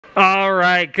All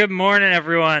right, good morning,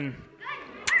 everyone.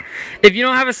 If you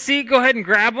don't have a seat, go ahead and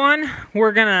grab one.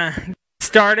 We're going to get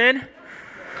started.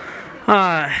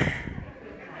 One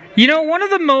of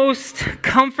the most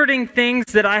comforting things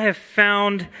that I have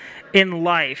found in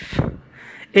life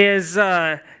is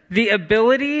the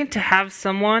ability to have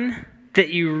someone that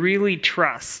you really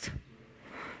trust.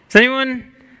 Has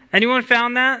anyone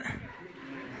found that?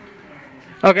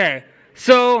 Okay,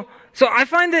 so I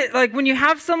find that when you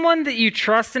have someone that you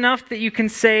trust enough that you can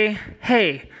say,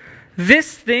 "Hey,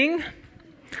 this thing,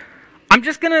 I'm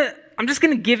just gonna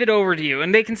give it over to you,"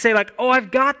 and they can say "Oh,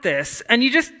 I've got this," and you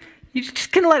just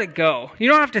can let it go. You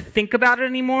don't have to think about it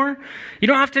anymore. You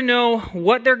don't have to know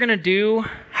what they're gonna do,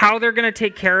 how they're gonna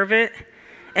take care of it,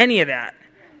 any of that.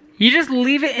 You just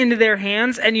leave it into their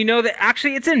hands, and you know that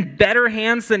actually it's in better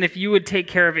hands than if you would take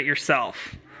care of it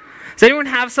yourself. Does anyone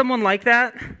have someone like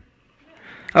that?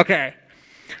 Okay,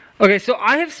 so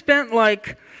I have spent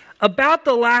about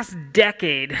the last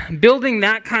decade building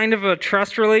that kind of a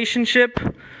trust relationship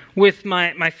with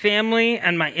my family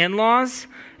and my in-laws,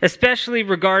 especially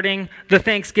regarding the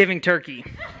Thanksgiving turkey.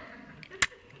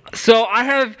 So I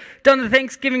have done the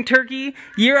Thanksgiving turkey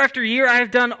year after year. I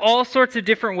have done all sorts of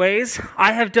different ways.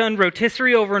 I have done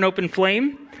rotisserie over an open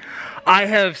flame. I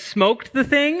have smoked the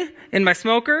thing in my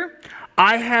smoker.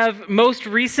 I have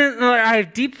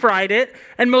deep fried it,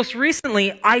 and most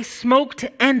recently I smoked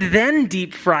and then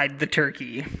deep fried the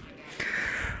turkey.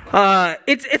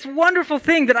 It's a wonderful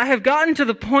thing that I have gotten to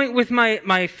the point with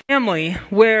my family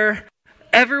where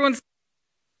everyone's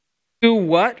do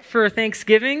what for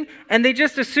Thanksgiving, and they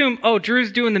just assume, "Oh,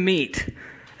 Drew's doing the meat."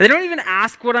 They don't even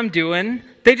ask what I'm doing.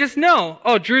 They just know,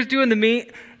 "Oh, Drew's doing the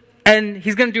meat, and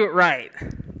he's going to do it right."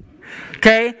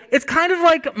 Okay? It's kind of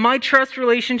like my trust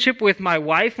relationship with my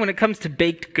wife when it comes to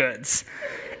baked goods.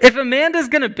 If Amanda's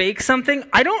going to bake something,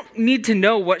 I don't need to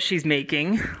know what she's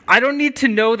making. I don't need to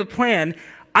know the plan.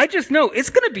 I just know it's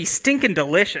going to be stinking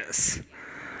delicious.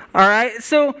 All right?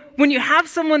 So when you have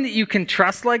someone that you can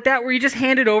trust like that, where you just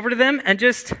hand it over to them and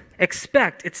just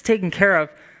expect it's taken care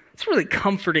of, it's a really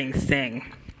comforting thing.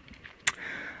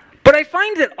 But I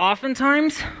find that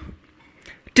oftentimes,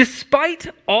 despite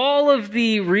all of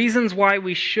the reasons why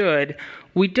we should,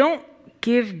 we don't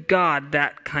give God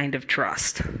that kind of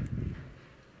trust.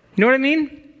 You know what I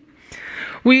mean?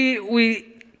 We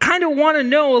kind of want to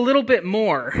know a little bit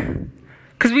more,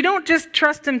 because we don't just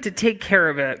trust Him to take care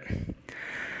of it.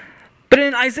 But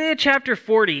in Isaiah chapter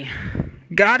 40,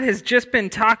 God has just been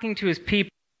talking to His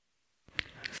people.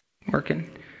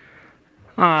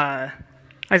 Isaiah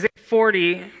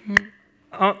 40.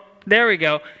 Oh, there we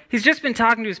go. He's just been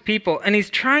talking to His people, and He's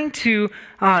trying to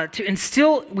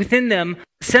instill within them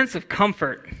a sense of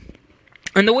comfort.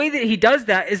 And the way that He does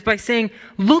that is by saying,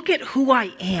 "Look at who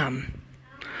I am.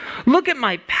 Look at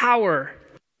my power,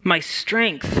 my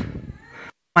strength,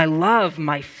 my love,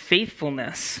 my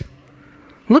faithfulness.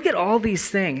 Look at all these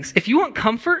things. If you want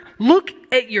comfort, look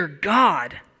at your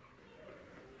God."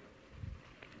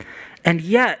 And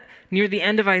yet, near the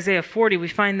end of Isaiah 40, we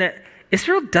find that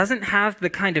Israel doesn't have the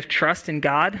kind of trust in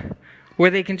God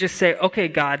where they can just say, "Okay,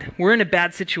 God, we're in a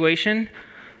bad situation,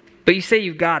 but you say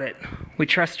you've got it. We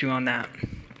trust you on that."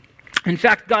 In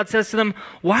fact, God says to them,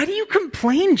 "Why do you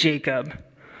complain, Jacob?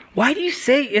 Why do you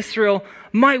say, Israel,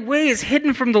 my way is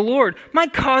hidden from the Lord. My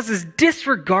cause is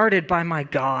disregarded by my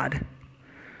God."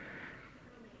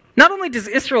 Not only does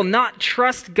Israel not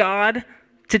trust God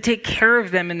to take care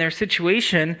of them in their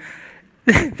situation,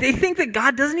 they think that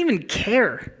God doesn't even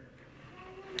care.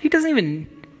 He doesn't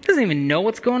even know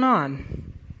what's going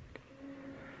on.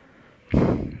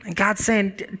 And God's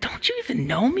saying, "Don't you even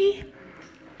know me?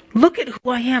 Look at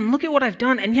who I am. Look at what I've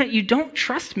done. And yet you don't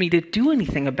trust me to do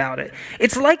anything about it."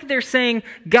 It's like they're saying,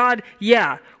 "God,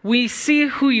 yeah, we see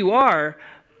who you are,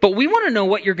 but we want to know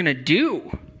what you're going to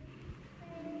do.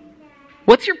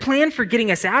 What's your plan for getting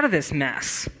us out of this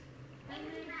mess?"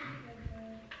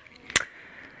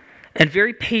 And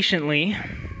very patiently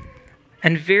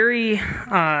and very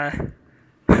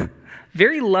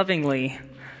lovingly,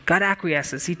 God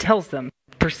acquiesces. He tells them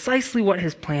precisely what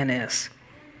His plan is.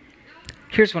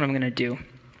 Here's what I'm going to do.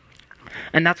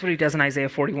 And that's what He does in Isaiah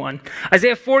 41.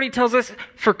 Isaiah 40 tells us,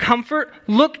 for comfort,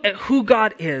 look at who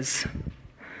God is.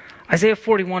 Isaiah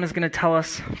 41 is going to tell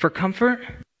us, for comfort,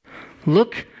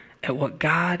 look at what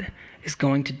God is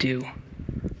going to do.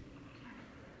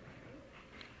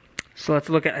 So let's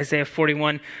look at Isaiah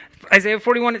 41. Isaiah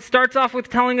 41, it starts off with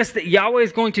telling us that Yahweh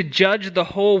is going to judge the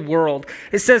whole world.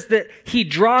 It says that He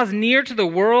draws near to the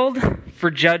world for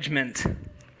judgment.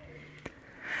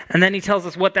 And then He tells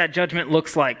us what that judgment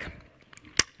looks like.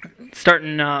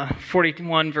 Starting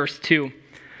 41, verse 2.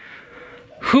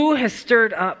 Who has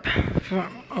stirred up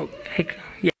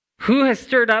Who has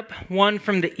stirred up one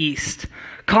from the east,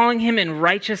 calling him in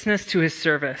righteousness to his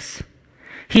service?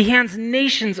 He hands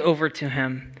nations over to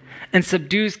him and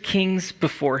subdues kings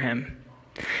before him.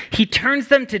 He turns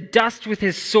them to dust with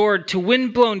his sword, to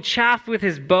wind-blown chaff with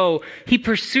his bow. He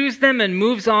pursues them and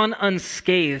moves on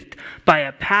unscathed by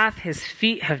a path his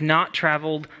feet have not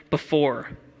traveled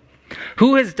before.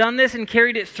 Who has done this and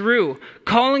carried it through,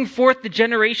 calling forth the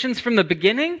generations from the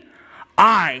beginning?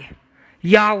 I,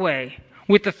 Yahweh,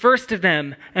 with the first of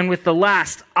them and with the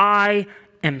last, I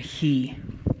am He.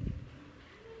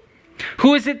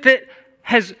 Who is it that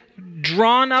has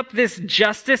drawn up this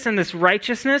justice and this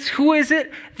righteousness? Who is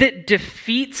it that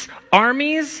defeats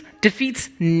armies, defeats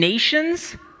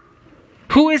nations?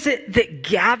 Who is it that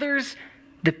gathers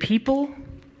the people?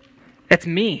 That's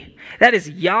me. That is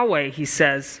Yahweh, he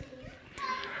says.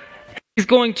 He's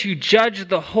going to judge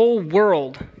the whole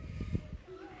world.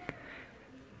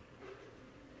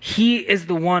 He is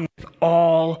the one with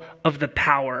all of the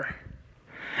power.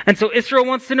 And so Israel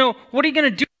wants to know, what are you going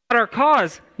to do about our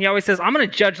cause? Yahweh says, I'm going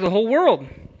to judge the whole world.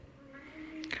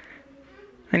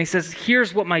 And he says,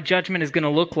 here's what my judgment is going to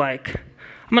look like.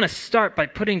 I'm going to start by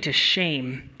putting to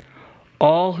shame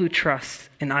all who trust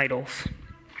in idols.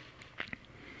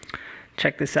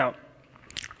 Check this out.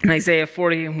 In Isaiah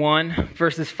 41,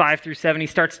 verses 5 through 7, he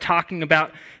starts talking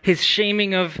about his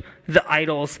shaming of the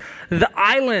idols. The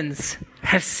islands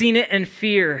have seen it and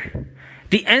fear.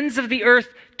 The ends of the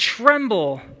earth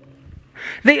tremble.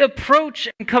 They approach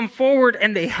and come forward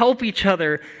and they help each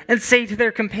other and say to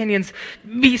their companions,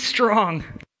 be strong.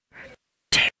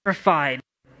 Terrified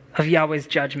of Yahweh's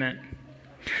judgment.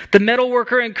 The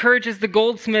metalworker encourages the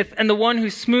goldsmith, and the one who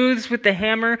smooths with the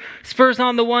hammer spurs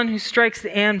on the one who strikes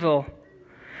the anvil.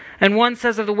 And one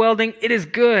says of the welding, it is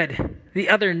good. The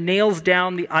other nails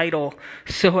down the idol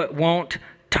so it won't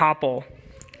topple.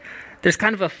 There's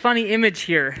kind of a funny image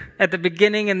here at the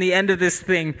beginning and the end of this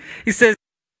thing. He says,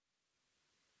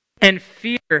 and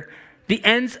fear, the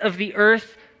ends of the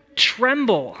earth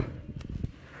tremble.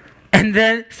 And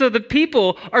then, so the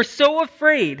people are so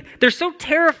afraid, they're so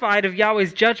terrified of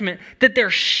Yahweh's judgment that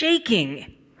they're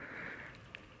shaking.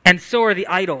 And so are the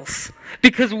idols.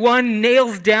 Because one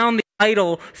nails down the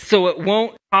idol so it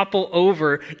won't topple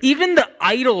over. Even the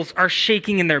idols are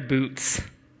shaking in their boots.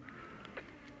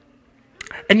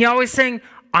 And Yahweh's saying,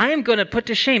 I am going to put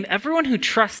to shame everyone who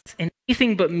trusts in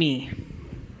anything but me.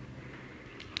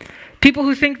 People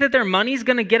who think that their money's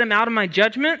going to get them out of my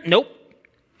judgment? Nope.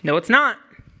 No, it's not.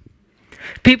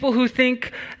 People who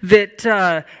think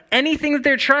that anything that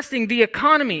they're trusting, the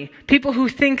economy, people who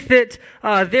think that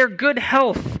their good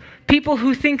health, people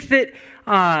who think that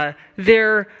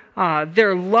their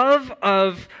love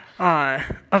of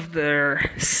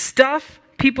their stuff,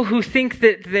 people who think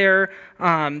that their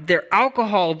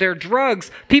alcohol, their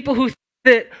drugs, people who think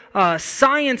that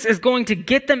science is going to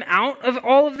get them out of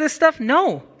all of this stuff.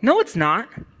 No, it's not.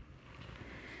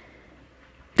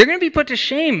 They're going to be put to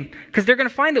shame because they're going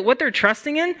to find that what they're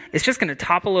trusting in is just going to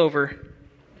topple over.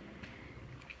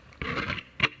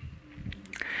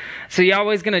 So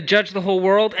Yahweh's going to judge the whole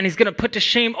world, and he's going to put to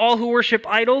shame all who worship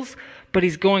idols, but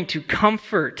he's going to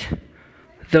comfort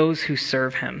those who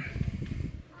serve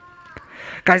him.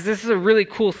 Guys, this is a really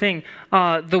cool thing.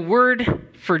 The word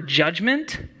for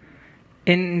judgment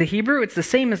in the Hebrew, it's the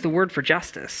same as the word for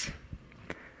justice.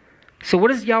 So what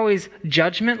does Yahweh's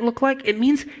judgment look like? It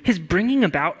means his bringing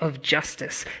about of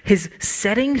justice, his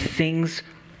setting things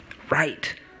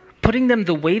right, putting them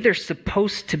the way they're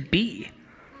supposed to be.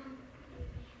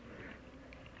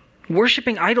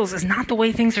 Worshipping idols is not the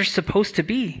way things are supposed to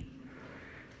be.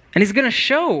 And he's going to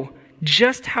show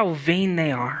just how vain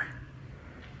they are.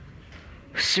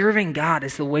 Serving God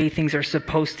is the way things are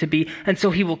supposed to be. And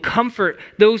so he will comfort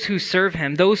those who serve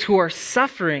him, those who are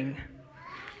suffering.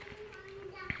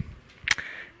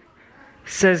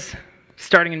 It says,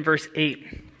 starting in verse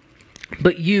 8,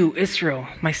 but you, Israel,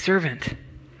 my servant.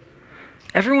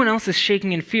 Everyone else is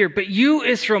shaking in fear. But you,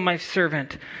 Israel, my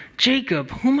servant,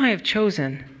 Jacob, whom I have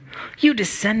chosen, you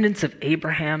descendants of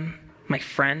Abraham, my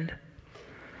friend.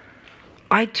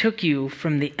 I took you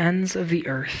from the ends of the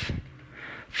earth.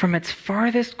 From its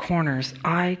farthest corners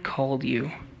I called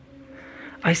you.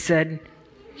 I said,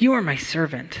 you are my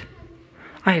servant.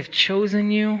 I have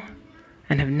chosen you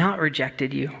and have not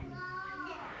rejected you.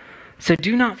 So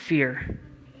do not fear,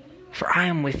 for I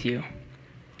am with you.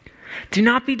 Do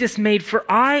not be dismayed, for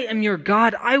I am your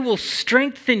God. I will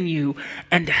strengthen you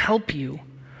and help you.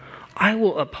 I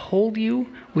will uphold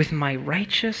you with my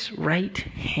righteous right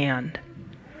hand.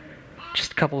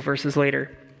 Just a couple verses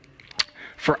later.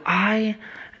 For I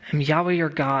am Yahweh your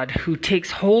God, who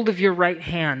takes hold of your right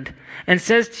hand and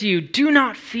says to you, do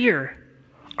not fear,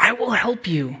 I will help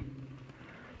you.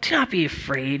 Do not be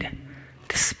afraid,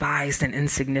 despised and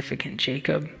insignificant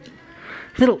Jacob.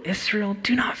 Little Israel,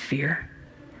 do not fear,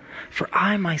 for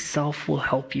I myself will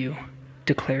help you,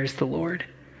 declares the Lord,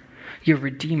 your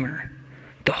Redeemer,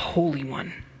 the Holy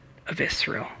One of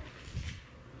Israel.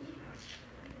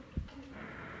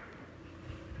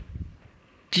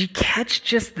 Do you catch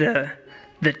just the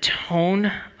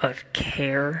tone of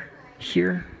care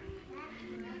here?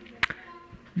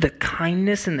 The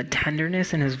kindness and the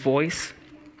tenderness in his voice?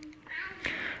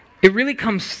 It really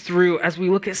comes through as we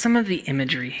look at some of the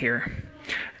imagery here.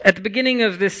 At the beginning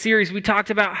of this series, we talked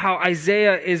about how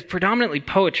Isaiah is predominantly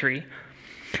poetry.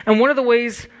 And one of the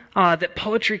ways that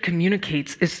poetry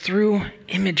communicates is through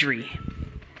imagery.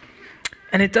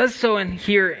 And it does so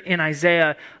here in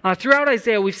Isaiah. Throughout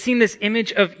Isaiah, we've seen this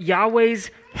image of Yahweh's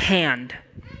hand.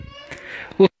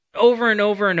 We'll see it over and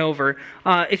over and over.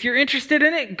 If you're interested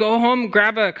in it, go home,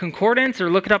 grab a concordance, or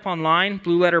look it up online.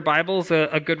 Blue Letter Bible is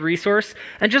a good resource.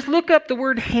 And just look up the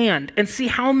word hand and see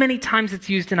how many times it's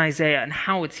used in Isaiah and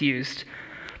how it's used.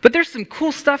 But there's some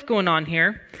cool stuff going on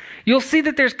here. You'll see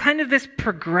that there's kind of this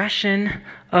progression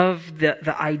of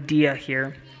the idea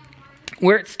here,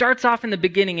 where it starts off in the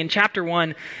beginning in chapter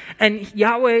 1, and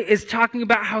Yahweh is talking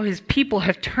about how his people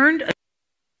have turned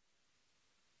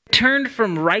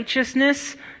from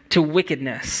righteousness to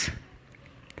wickedness.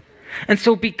 And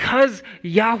so because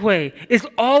Yahweh is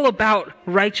all about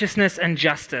righteousness and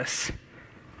justice,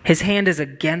 his hand is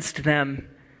against them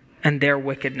and their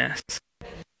wickedness. It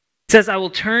says, I will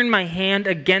turn my hand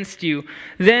against you.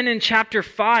 Then in chapter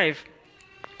 5,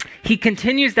 he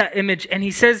continues that image and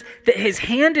he says that his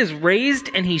hand is raised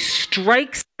and he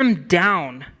strikes them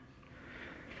down.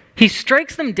 He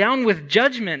strikes them down with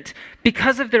judgment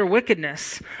because of their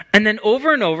wickedness. And then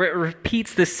over and over it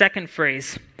repeats the second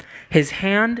phrase. His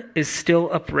hand is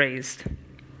still upraised.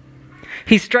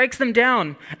 He strikes them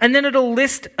down, and then it'll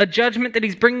list a judgment that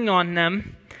he's bringing on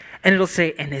them, and it'll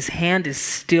say, and his hand is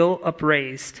still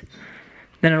upraised.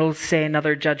 Then it'll say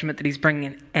another judgment that he's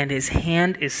bringing, and his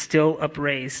hand is still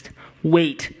upraised.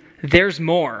 Wait, there's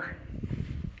more.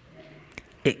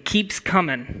 It keeps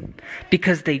coming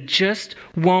because they just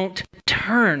won't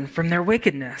turn from their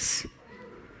wickedness.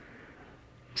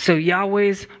 So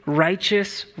Yahweh's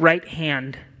righteous right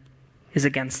hand is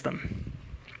against them.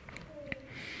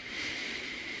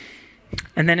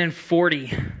 And then in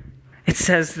 40, it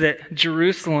says that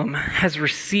Jerusalem has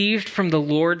received from the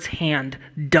Lord's hand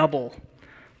double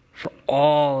for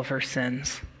all of her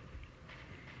sins.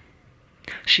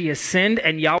 She has sinned,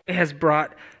 and Yahweh has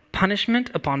brought punishment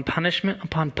upon punishment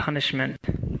upon punishment.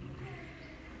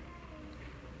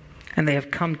 And they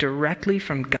have come directly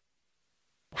from God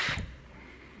himself.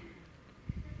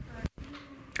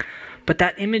 But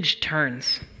that image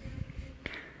turns.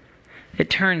 It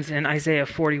turns in Isaiah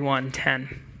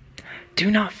 41:10.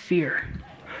 Do not fear,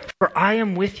 for I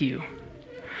am with you.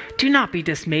 Do not be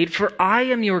dismayed, for I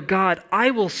am your God.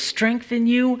 I will strengthen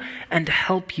you and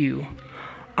help you.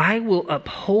 I will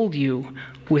uphold you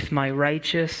with my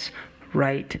righteous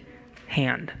right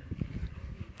hand.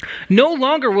 No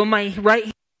longer will my right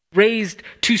hand be raised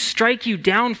to strike you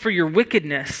down for your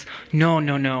wickedness. No,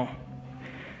 no, no.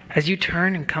 As you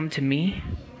turn and come to me,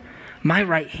 my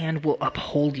right hand will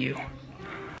uphold you.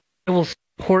 I will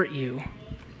support you.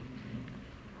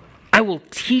 I will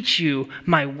teach you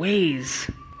my ways.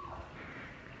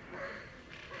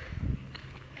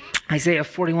 Isaiah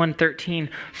 41:13,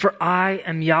 for I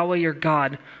am Yahweh your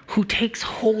God, who takes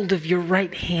hold of your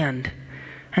right hand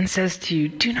and says to you,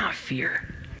 do not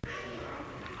fear.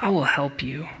 I will help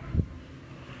you.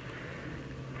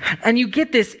 And you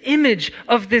get this image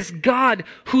of this God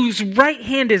whose right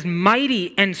hand is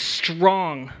mighty and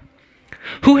strong,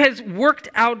 who has worked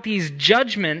out these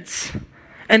judgments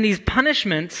and these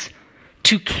punishments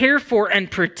to care for and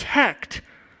protect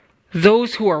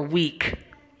those who are weak.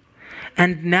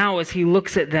 And now as he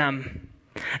looks at them,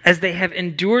 as they have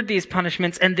endured these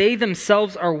punishments and they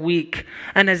themselves are weak,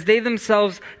 and as they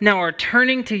themselves now are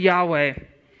turning to Yahweh,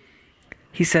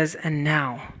 he says, and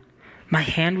now my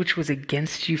hand which was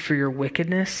against you for your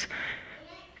wickedness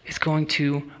is going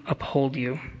to uphold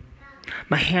you.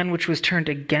 My hand which was turned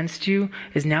against you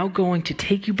is now going to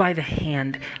take you by the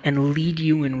hand and lead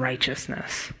you in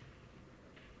righteousness.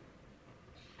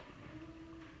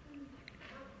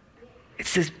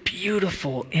 It's this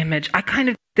beautiful image. I kind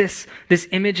of get this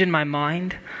image in my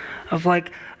mind of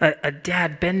like a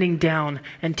dad bending down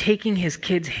and taking his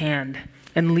kid's hand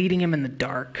and leading him in the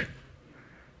dark,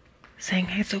 saying,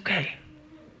 hey, it's okay.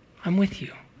 I'm with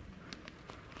you.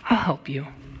 I'll help you.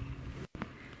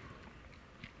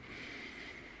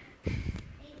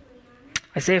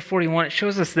 Isaiah 41, it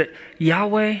shows us that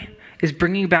Yahweh is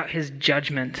bringing about his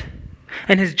judgment.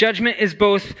 And his judgment is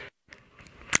both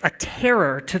a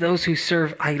terror to those who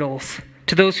serve idols,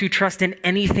 to those who trust in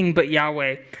anything but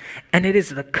Yahweh, and it is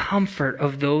the comfort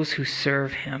of those who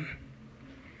serve him.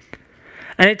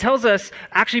 And it tells us,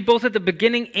 actually both at the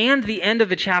beginning and the end of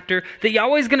the chapter, that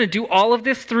Yahweh is going to do all of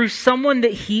this through someone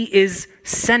that he is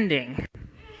sending.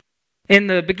 In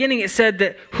the beginning it said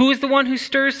that who is the one who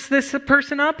stirs this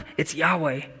person up? It's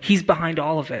Yahweh. He's behind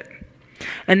all of it.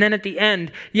 And then at the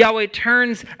end, Yahweh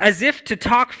turns as if to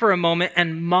talk for a moment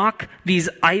and mock these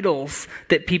idols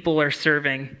that people are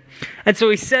serving. And so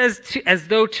he says, as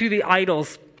though to the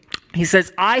idols, he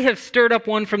says, I have stirred up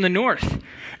one from the north,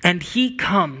 and he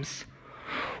comes.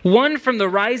 One from the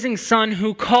rising sun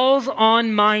who calls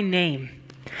on my name.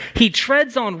 He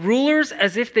treads on rulers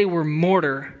as if they were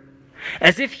mortar,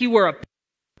 as if he were a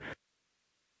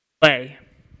clay.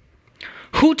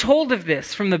 Who told of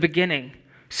this from the beginning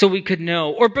so we could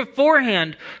know, or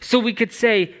beforehand so we could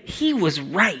say, he was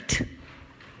right?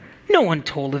 No one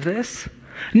told of this.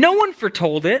 No one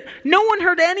foretold it. No one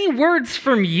heard any words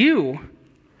from you.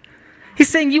 He's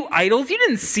saying, you idols, you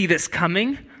didn't see this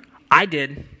coming. I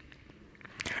did.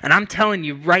 And I'm telling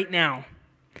you right now.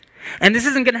 And this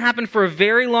isn't going to happen for a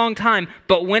very long time,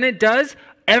 but when it does,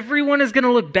 everyone is going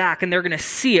to look back and they're going to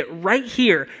see it right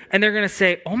here. And they're going to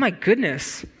say, oh my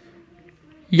goodness,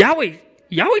 Yahweh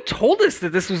told us that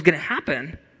this was going to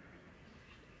happen.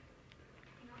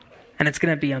 And it's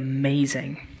going to be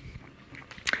amazing.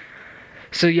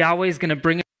 So Yahweh is going to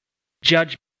bring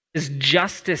judgment, his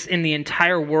justice in the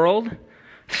entire world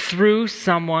through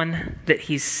someone that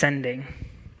he's sending.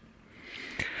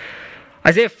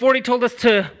 Isaiah 40 told us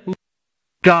to look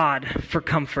to God for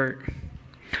comfort.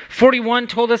 41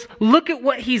 told us, look at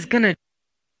what he's going to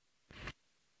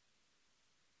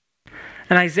do.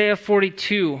 And Isaiah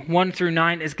 42, 1 through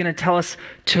 9 is going to tell us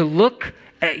to look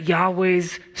at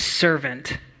Yahweh's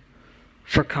servant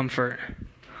for comfort.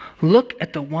 Look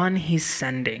at the one he's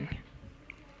sending.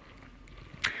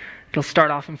 It'll start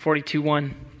off in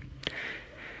 42:1.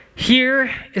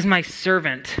 Here is my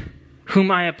servant,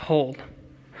 whom I uphold,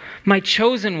 my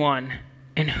chosen one,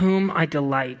 in whom I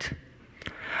delight.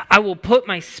 I will put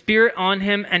my spirit on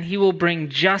him, and he will bring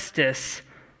justice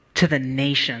to the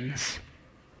nations.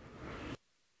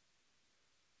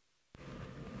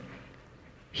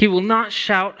 He will not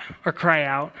shout or cry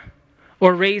out,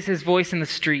 or raise his voice in the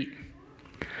street.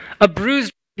 A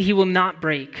bruised reed he will not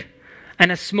break,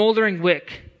 and a smoldering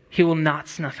wick he will not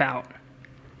snuff out.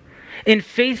 In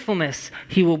faithfulness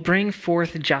he will bring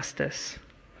forth justice.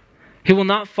 He will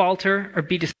not falter or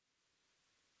be discouraged.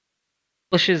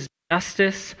 He establishes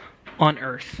justice on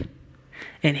earth.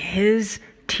 In his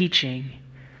teaching,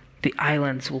 the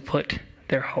islands will put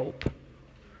their hope.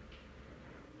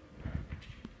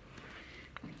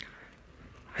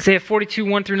 Isaiah 42,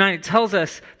 1 through 9, it tells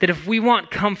us that if we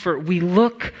want comfort, we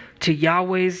look to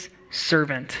Yahweh's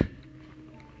servant.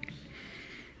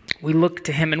 We look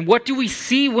to him. And what do we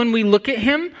see when we look at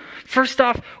him? First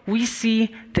off, we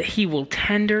see that he will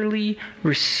tenderly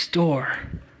restore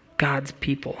God's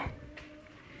people.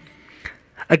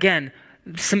 Again,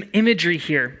 some imagery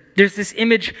here. There's this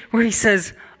image where he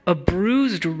says, a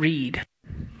bruised reed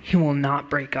he will not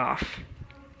break off.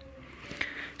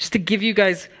 Just to give you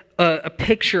guys a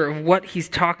picture of what he's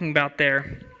talking about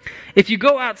there. If you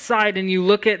go outside and you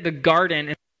look at the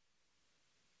garden,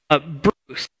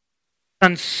 Bruce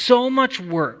done so much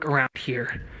work around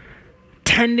here,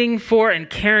 tending for and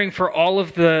caring for all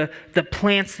of the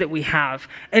plants that we have.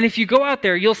 And if you go out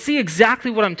there, you'll see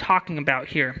exactly what I'm talking about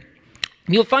here.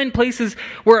 You'll find places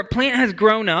where a plant has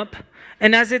grown up,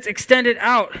 and as it's extended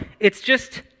out, it's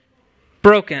just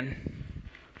broken.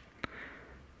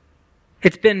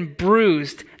 It's been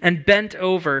bruised and bent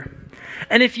over.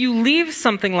 And if you leave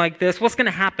something like this, what's going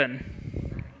to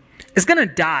happen? It's going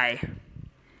to die.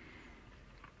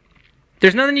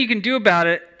 There's nothing you can do about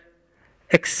it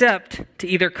except to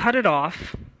either cut it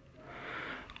off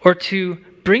or to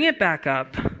bring it back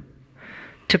up,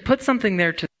 to put something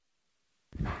there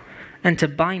and to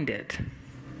bind it.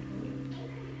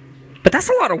 But that's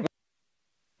a lot of work.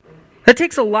 That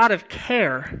takes a lot of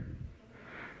care.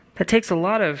 That takes a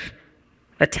lot of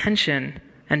attention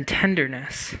and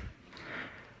tenderness.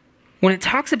 When it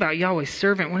talks about Yahweh's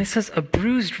servant, when it says a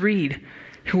bruised reed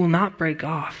who will not break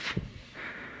off,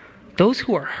 those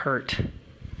who are hurt,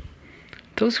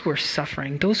 those who are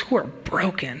suffering, those who are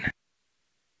broken,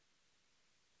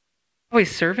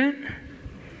 Yahweh's servant,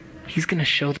 he's going to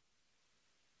show them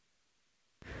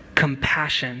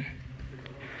compassion.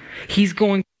 He's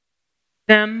going to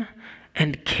them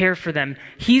and care for them.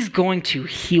 He's going to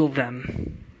heal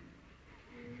them.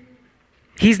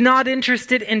 He's not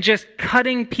interested in just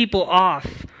cutting people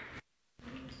off.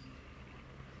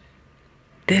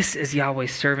 This is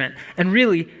Yahweh's servant. And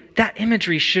really, that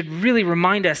imagery should really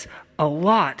remind us a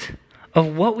lot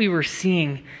of what we were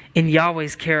seeing in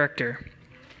Yahweh's character,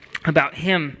 about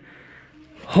him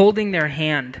holding their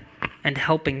hand and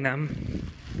helping them.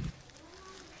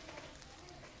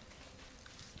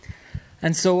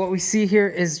 And so what we see here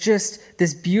is just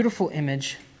this beautiful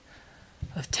image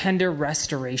of tender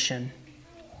restoration.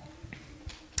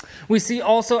 We see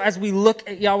also, as we look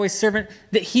at Yahweh's servant,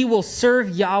 that he will serve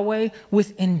Yahweh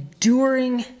with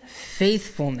enduring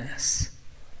faithfulness.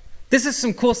 This is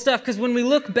some cool stuff, because when we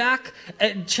look back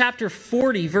at chapter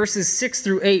 40, verses 6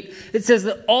 through 8, it says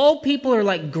that all people are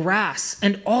like grass,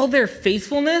 and all their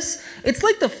faithfulness, it's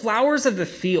like the flowers of the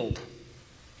field.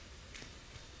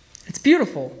 It's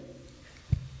beautiful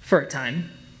for a time,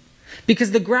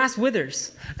 because the grass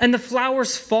withers and the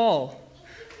flowers fall,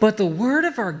 but the word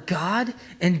of our God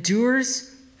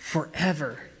endures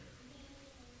forever.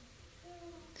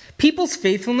 People's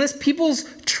faithfulness, people's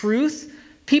truth,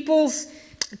 people's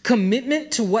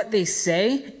commitment to what they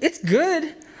say, it's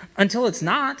good until it's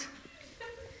not,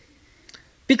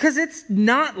 because it's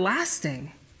not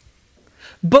lasting.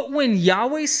 But when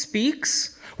Yahweh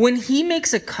speaks, when he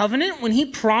makes a covenant, when he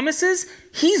promises,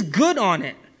 he's good on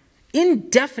it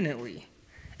indefinitely.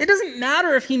 It doesn't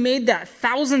matter if he made that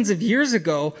thousands of years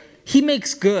ago, he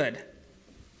makes good.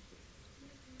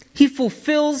 He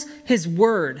fulfills his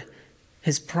word,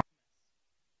 his promise.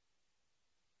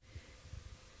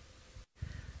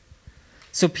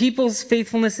 So people's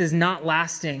faithfulness is not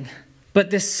lasting.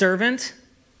 But this servant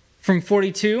from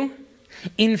 42,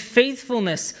 in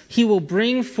faithfulness he will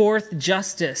bring forth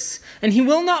justice, and he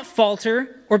will not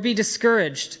falter or be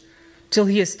discouraged till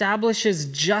he establishes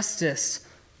justice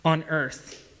on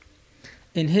earth.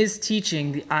 In his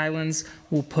teaching, the islands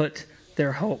will put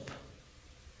their hope.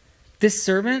 This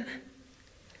servant,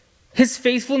 his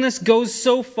faithfulness goes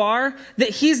so far that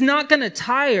he's not going to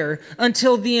tire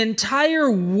until the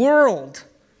entire world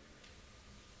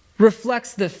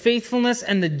reflects the faithfulness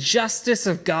and the justice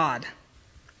of God.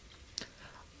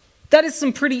 That is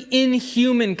some pretty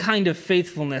inhuman kind of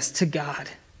faithfulness to God.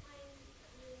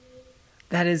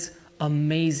 That is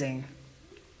amazing.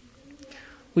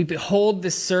 We behold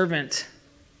this servant.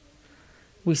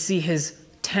 We see his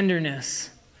tenderness,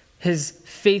 his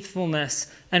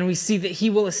faithfulness, and we see that he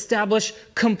will establish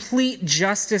complete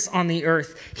justice on the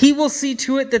earth. He will see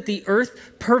to it that the earth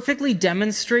perfectly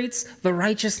demonstrates the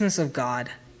righteousness of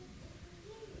God.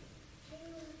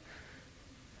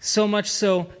 So much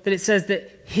so that it says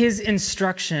that his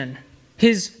instruction,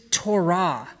 his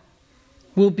Torah,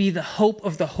 will be the hope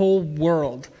of the whole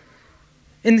world.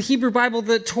 In the Hebrew Bible,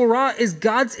 the Torah is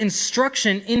God's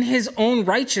instruction in his own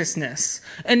righteousness.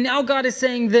 And now God is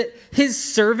saying that his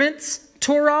servant's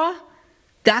Torah,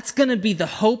 that's going to be the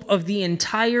hope of the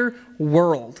entire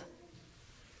world.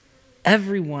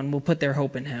 Everyone will put their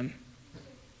hope in him.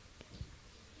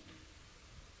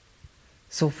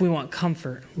 So if we want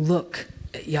comfort, look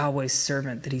at Yahweh's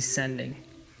servant that he's sending.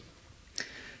 It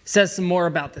says some more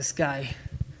about this guy,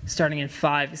 starting in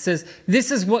 5. It says,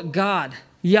 this is what God,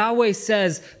 Yahweh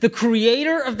says, the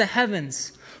creator of the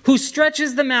heavens, who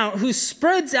stretches them out, who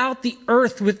spreads out the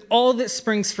earth with all that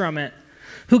springs from it,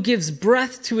 who gives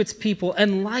breath to its people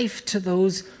and life to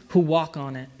those who walk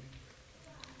on it.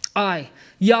 I,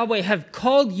 Yahweh, have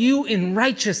called you in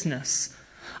righteousness.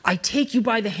 I take you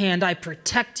by the hand, I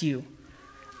protect you,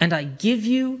 and I give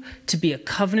you to be a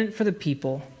covenant for the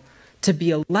people, to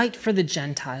be a light for the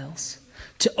Gentiles,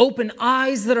 to open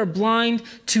eyes that are blind,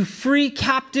 to free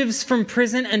captives from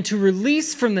prison, and to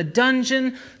release from the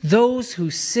dungeon those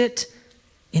who sit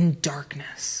in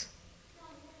darkness.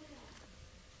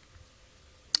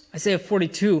 Isaiah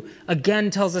 42 again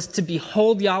tells us to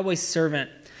behold Yahweh's servant.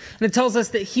 And it tells us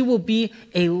that he will be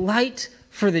a light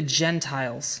for the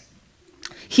Gentiles.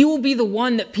 He will be the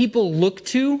one that people look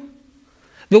to,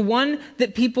 the one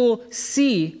that people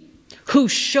see, who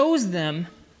shows them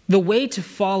the way to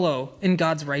follow in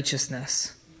God's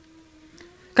righteousness.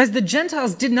 Guys, the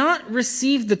Gentiles did not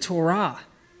receive the Torah.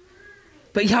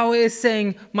 But Yahweh is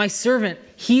saying, my servant,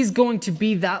 he's going to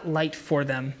be that light for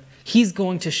them. He's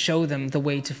going to show them the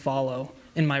way to follow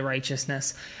in my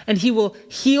righteousness. And he will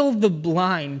heal the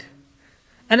blind.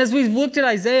 And as we've looked at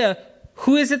Isaiah,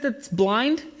 who is it that's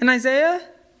blind in Isaiah?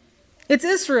 It's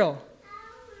Israel.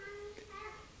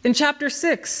 In chapter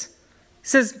 6, it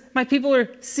says, my people are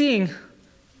seeing,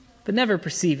 but never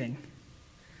perceiving.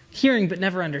 Hearing, but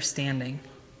never understanding.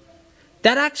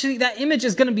 That image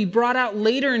is going to be brought out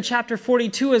later in chapter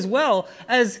 42 as well,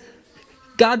 as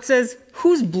God says,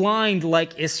 who's blind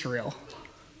like Israel?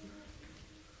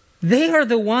 They are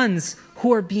the ones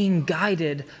who are being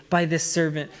guided by this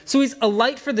servant. So he's a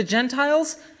light for the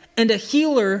Gentiles and a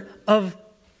healer of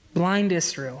blind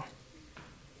Israel.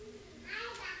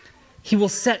 He will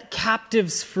set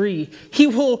captives free. He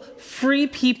will free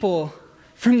people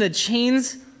from the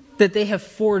chains that they have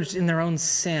forged in their own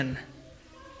sin.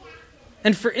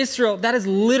 And for Israel, that is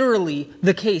literally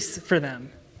the case for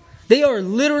them. They are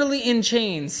literally in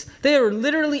chains. They are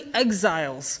literally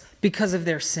exiles because of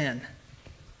their sin.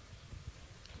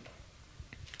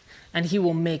 And he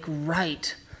will make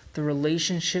right the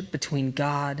relationship between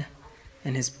God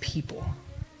and his people.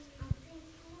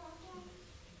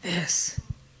 This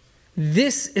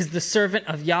is the servant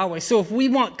of Yahweh. So if we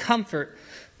want comfort,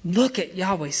 look at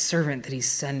Yahweh's servant that he's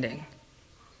sending.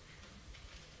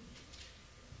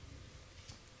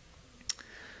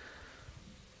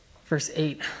 Verse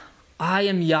 8, I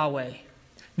am Yahweh.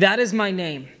 That is my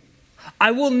name.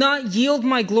 I will not yield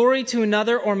my glory to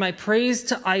another or my praise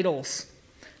to idols.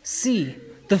 See,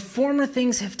 the former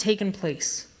things have taken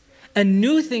place, and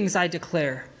new things I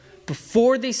declare.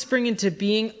 Before they spring into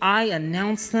being, I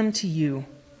announce them to you.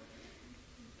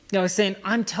 Now, I was saying,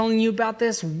 I'm telling you about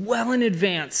this well in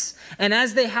advance. And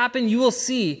as they happen, you will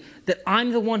see that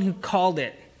I'm the one who called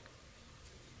it.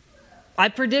 I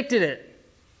predicted it.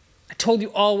 I told you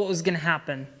all what was going to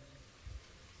happen.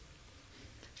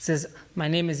 It says, my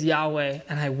name is Yahweh,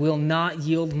 and I will not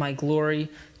yield my glory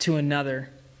to another.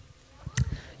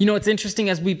 You know, it's interesting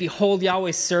as we behold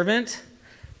Yahweh's servant,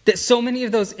 that so many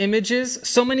of those images,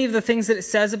 so many of the things that it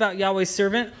says about Yahweh's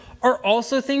servant are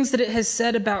also things that it has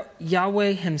said about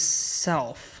Yahweh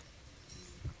himself.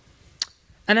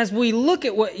 And as we look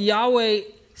at what Yahweh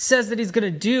says that he's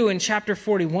going to do in chapter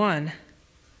 41,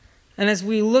 and as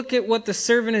we look at what the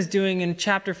servant is doing in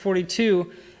chapter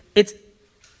 42, it's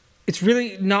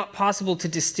really not possible to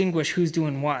distinguish who's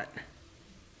doing what.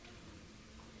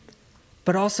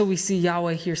 But also we see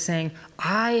Yahweh here saying,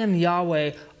 I am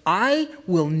Yahweh. I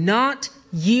will not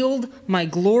yield my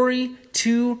glory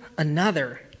to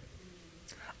another.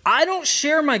 I don't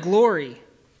share my glory.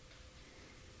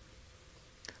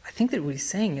 I think that what he's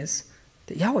saying is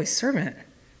that Yahweh's servant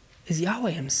is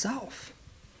Yahweh himself.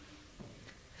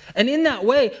 And in that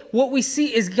way, what we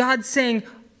see is God saying,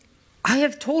 I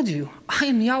have told you, I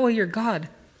am Yahweh your God,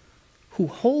 who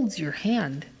holds your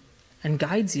hand and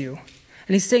guides you.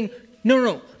 And he's saying,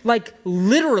 no, like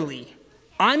literally,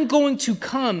 I'm going to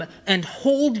come and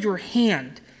hold your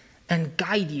hand and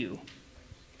guide you.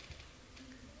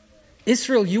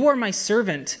 Israel, you are my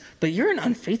servant, but you're an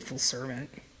unfaithful servant.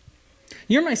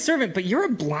 You're my servant, but you're a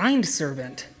blind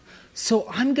servant. So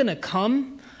I'm going to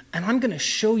come and I'm going to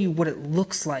show you what it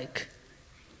looks like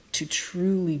to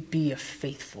truly be a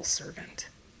faithful servant.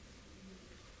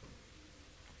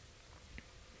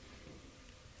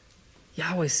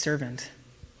 Yahweh's servant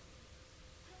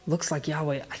looks like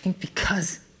Yahweh, I think,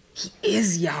 because he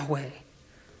is Yahweh. And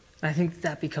I think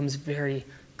that becomes very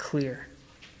clear.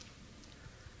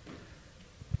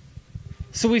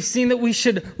 So we've seen that we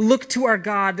should look to our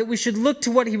God, that we should look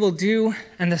to what he will do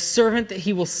and the servant that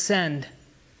he will send.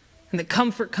 And that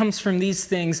comfort comes from these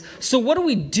things. So what do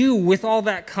we do with all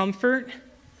that comfort?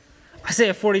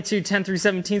 Isaiah 42, 10 through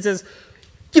 17 says,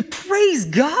 you praise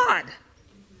God.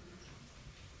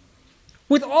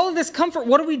 With all of this comfort,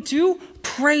 what do?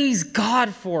 Praise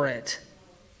God for it.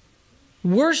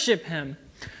 Worship him.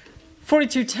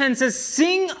 42:10 says,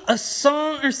 sing a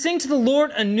song, or sing to the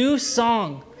Lord a new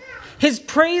song. His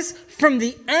praise from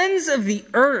the ends of the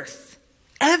earth,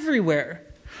 everywhere.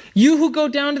 You who go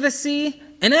down to the sea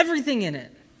and everything in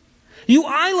it. You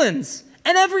islands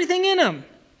and everything in them.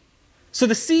 So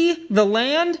the sea, the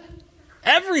land,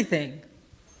 everything.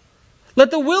 Let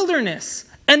the wilderness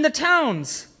and the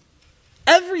towns,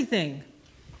 everything,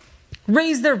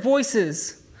 raise their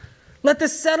voices. Let the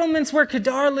settlements where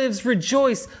Kedar lives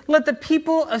rejoice. Let the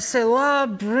people of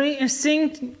Selah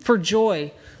sing for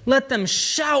joy. Let them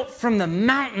shout from the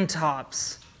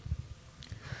mountaintops.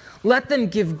 Let them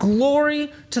give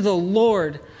glory to the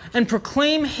Lord and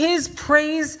proclaim his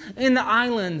praise in the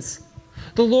islands.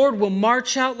 The Lord will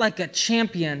march out like a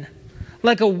champion.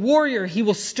 Like a warrior, he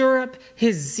will stir up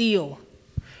his zeal.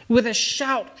 With a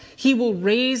shout, he will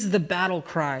raise the battle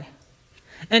cry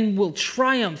and will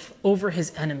triumph over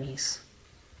his enemies.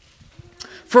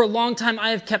 For a long time I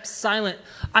have kept silent.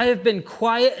 I have been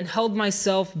quiet and held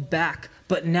myself back.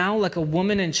 But now, like a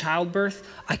woman in childbirth,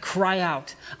 I cry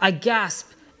out. I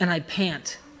gasp and I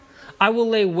pant. I will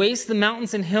lay waste the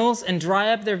mountains and hills and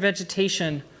dry up their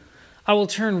vegetation. I will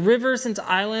turn rivers into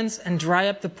islands and dry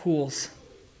up the pools.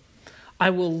 I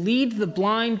will lead the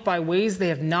blind by ways they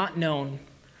have not known.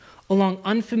 Along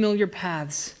unfamiliar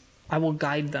paths, I will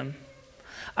guide them.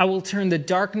 I will turn the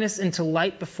darkness into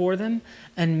light before them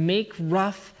and make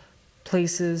rough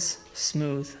places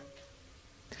smooth.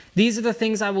 These are the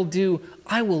things I will do.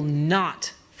 I will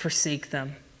not forsake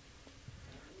them.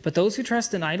 But those who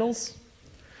trust in idols,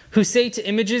 who say to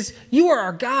images, "You are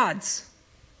our gods,"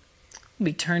 will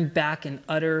be turned back in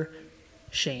utter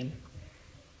shame.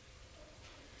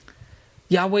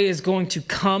 Yahweh is going to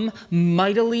come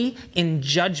mightily in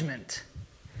judgment,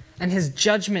 and his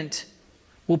judgment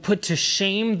will put to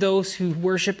shame those who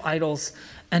worship idols,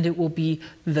 and it will be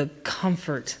the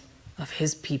comfort of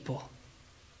his people.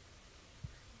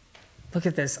 Look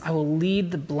at this. I will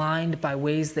lead the blind by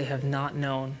ways they have not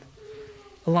known.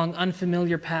 Along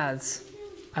unfamiliar paths,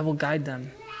 I will guide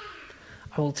them.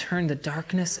 I will turn the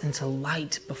darkness into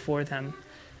light before them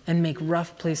and make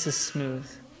rough places smooth.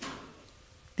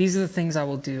 These are the things I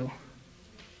will do.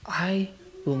 I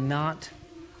will not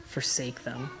forsake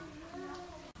them.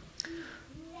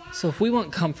 So if we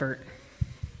want comfort,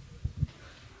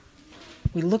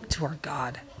 we look to our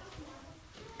God.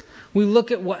 We look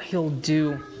at what he'll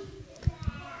do.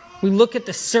 We look at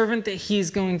the servant that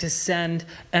he's going to send,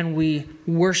 and we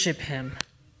worship him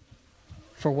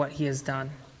for what he has done.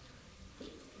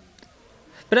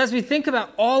 But as we think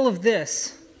about all of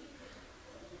this,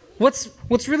 what's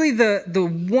really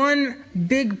the one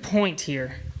big point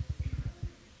here?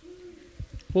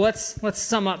 Well, let's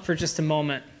sum up for just a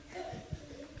moment.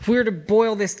 If we were to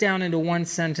boil this down into one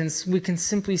sentence, we can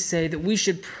simply say that we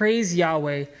should praise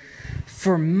Yahweh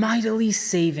for mightily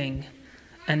saving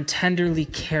and tenderly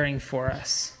caring for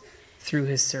us through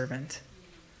his servant.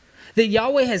 That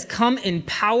Yahweh has come in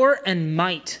power and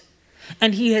might,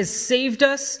 and he has saved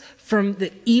us from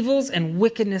the evils and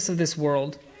wickedness of this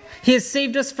world. He has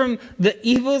saved us from the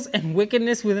evils and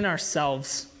wickedness within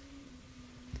ourselves.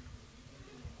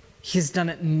 He has done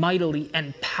it mightily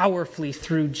and powerfully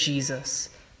through Jesus.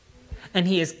 And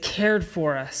he has cared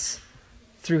for us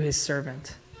through his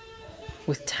servant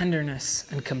with tenderness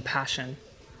and compassion.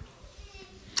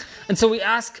 And so we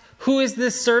ask, who is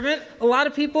this servant? A lot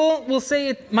of people will say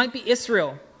it might be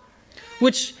Israel,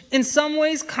 which in some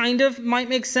ways kind of might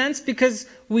make sense because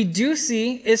we do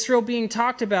see Israel being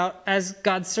talked about as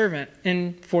God's servant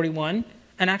in 41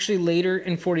 and actually later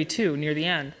in 42 near the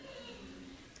end.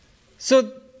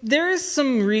 So there is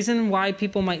some reason why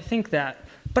people might think that,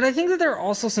 but I think that there are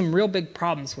also some real big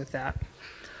problems with that.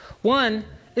 One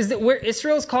is that where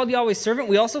Israel is called Yahweh's servant,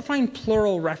 we also find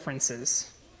plural references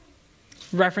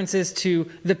to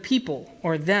the people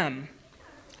or them.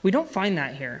 We don't find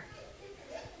that here.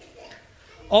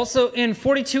 Also in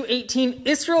 42:18,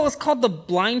 Israel is called the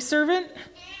blind servant.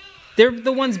 They're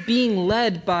the ones being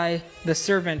led by the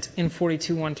servant in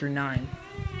 42:1 through 9.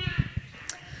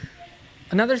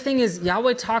 Another thing is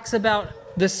Yahweh talks about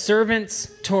the servant's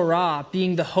Torah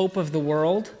being the hope of the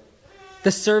world,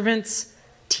 the servant's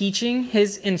teaching,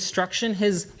 his instruction,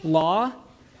 his law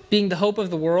being the hope of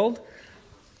the world.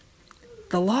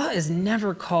 The law is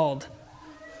never called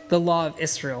the law of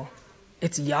Israel.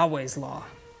 It's Yahweh's law.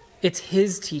 It's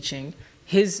his teaching,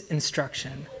 his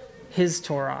instruction, his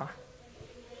Torah.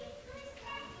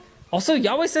 Also,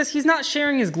 Yahweh says he's not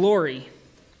sharing his glory.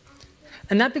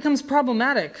 And that becomes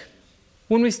problematic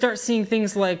when we start seeing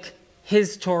things like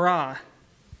his Torah,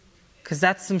 because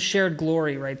that's some shared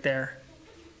glory right there.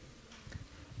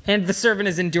 And the servant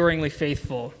is enduringly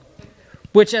faithful,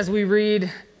 which, as we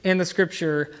read in the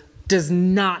scripture, does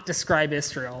not describe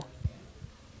Israel.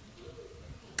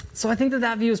 So I think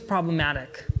that view is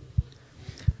problematic.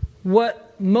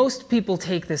 What most people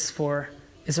take this for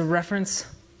is a reference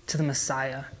to the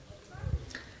Messiah,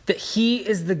 that he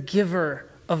is the giver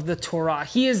of the Torah.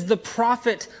 He is the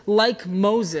prophet like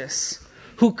Moses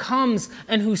who comes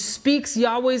and who speaks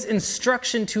Yahweh's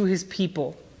instruction to his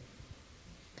people.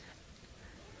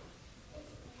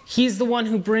 He's the one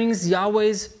who brings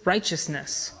Yahweh's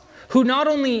righteousness, who not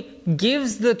only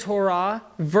gives the Torah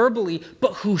verbally,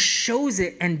 but who shows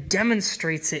it and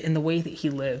demonstrates it in the way that he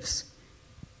lives.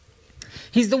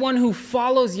 He's the one who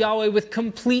follows Yahweh with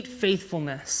complete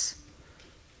faithfulness.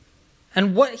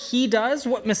 And what he does,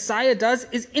 what Messiah does,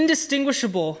 is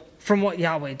indistinguishable from what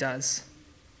Yahweh does.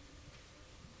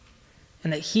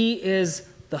 And that he is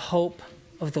the hope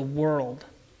of the world.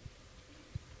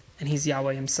 And he's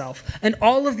Yahweh himself. And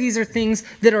all of these are things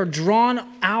that are drawn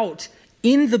out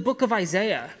in the book of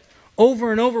Isaiah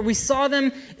over and over. We saw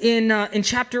them in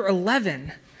chapter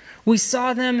 11. We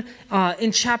saw them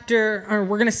we're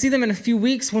going to see them in a few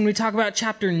weeks when we talk about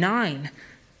chapter 9,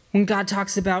 when God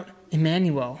talks about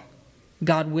Emmanuel,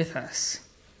 God with us.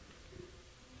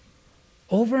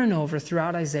 Over and over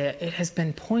throughout Isaiah, it has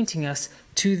been pointing us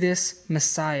to this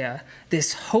Messiah,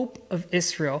 this hope of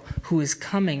Israel who is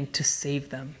coming to save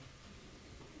them.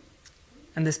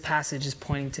 And this passage is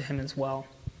pointing to him as well.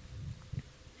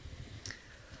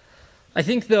 I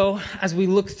think, though, as we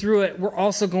look through it, we're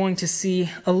also going to see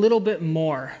a little bit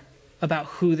more about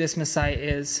who this Messiah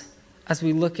is as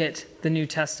we look at the New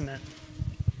Testament.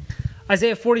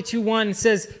 Isaiah 42:1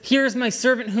 says, "Here is my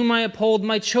servant whom I uphold,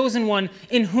 my chosen one,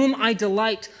 in whom I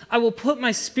delight. I will put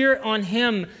my spirit on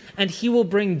him, and he will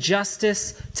bring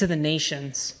justice to the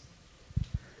nations."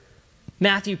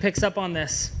 Matthew picks up on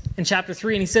this in chapter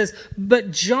 3, and he says,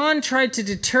 "But John tried to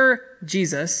deter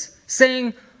Jesus,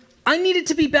 saying, 'I needed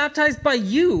to be baptized by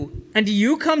you, and do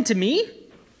you come to me?'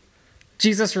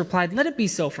 Jesus replied, 'Let it be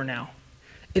so for now.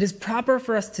 It is proper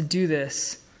for us to do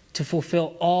this to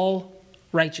fulfill all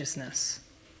righteousness.'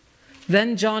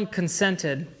 Then John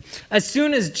consented. As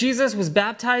soon as Jesus was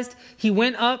baptized, he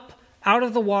went up out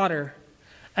of the water.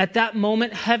 At that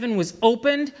moment, heaven was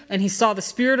opened, and he saw the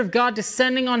Spirit of God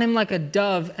descending on him like a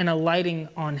dove and alighting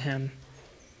on him.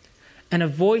 And a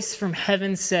voice from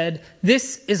heaven said,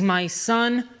 'This is my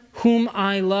Son, whom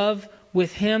I love.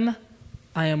 With him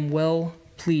I am well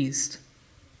pleased.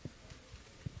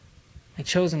 My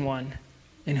chosen one,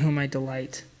 in whom I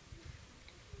delight.'"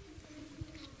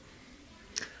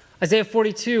 Isaiah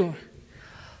 42,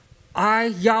 "I,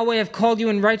 Yahweh, have called you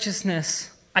in righteousness.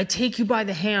 I take you by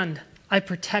the hand. I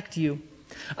protect you.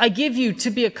 I give you to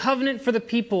be a covenant for the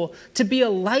people, to be a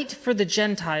light for the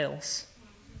Gentiles,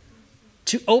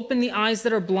 to open the eyes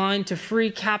that are blind, to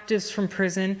free captives from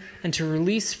prison, and to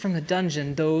release from the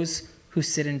dungeon those who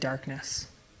sit in darkness."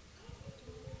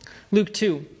 Luke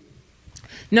 2,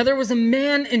 "Now there was a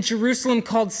man in Jerusalem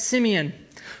called Simeon,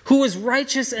 who was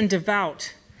righteous and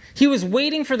devout. He was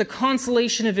waiting for the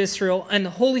consolation of Israel, and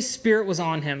the Holy Spirit was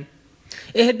on him.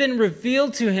 It had been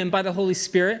revealed to him by the Holy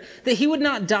Spirit that he would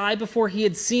not die before he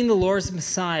had seen the Lord's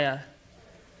Messiah.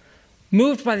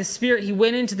 Moved by the Spirit, he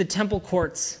went into the temple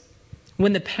courts.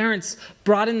 When the parents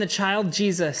brought in the child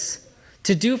Jesus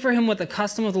to do for him what the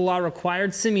custom of the law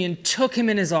required, Simeon took him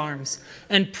in his arms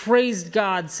and praised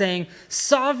God, saying,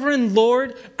 'Sovereign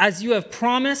Lord, as you have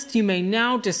promised, you may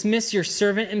now dismiss your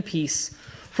servant in peace.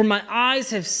 For my eyes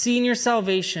have seen your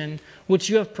salvation, which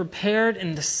you have prepared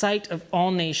in the sight of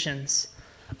all nations,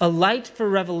 a light for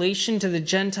revelation to the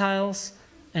Gentiles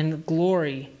and the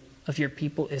glory of your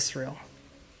people Israel.'"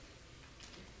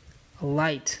 A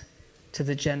light to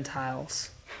the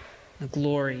Gentiles, the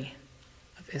glory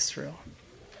of Israel.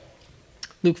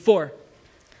 Luke 4,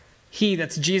 "He,"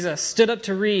 that's Jesus, "stood up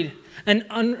to read,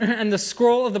 and the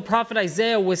scroll of the prophet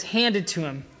Isaiah was handed to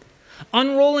him.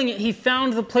 Unrolling it, he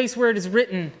found the place where it is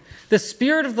written, 'The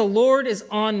Spirit of the Lord is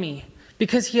on me,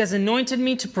 because he has anointed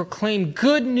me to proclaim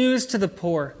good news to the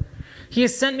poor. He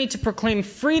has sent me to proclaim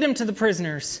freedom to the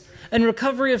prisoners and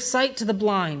recovery of sight to the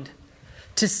blind,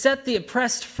 to set the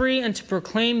oppressed free and to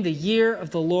proclaim the year of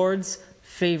the Lord's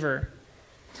favor.'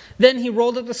 Then he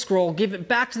rolled up the scroll, gave it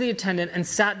back to the attendant, and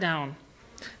sat down.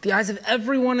 The eyes of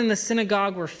everyone in the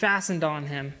synagogue were fastened on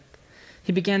him.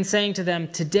 He began saying to them,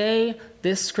 'Today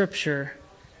this scripture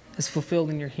is fulfilled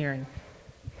in your hearing.'"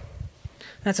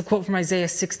 That's a quote from Isaiah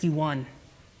 61.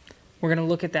 We're going to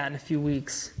look at that in a few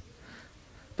weeks.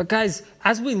 But guys,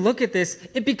 as we look at this,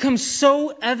 it becomes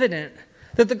so evident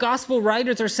that the gospel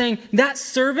writers are saying that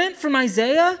servant from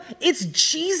Isaiah, it's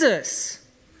Jesus.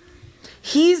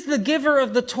 He's the giver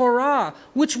of the Torah,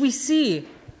 which we see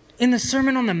in the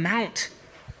Sermon on the Mount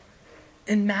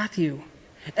in Matthew,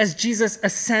 as Jesus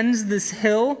ascends this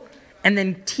hill and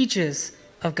then teaches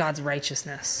of God's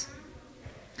righteousness.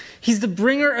 He's the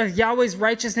bringer of Yahweh's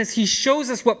righteousness. He shows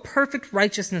us what perfect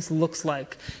righteousness looks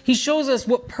like. He shows us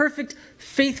what perfect,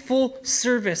 faithful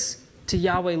service to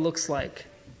Yahweh looks like.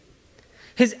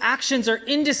 His actions are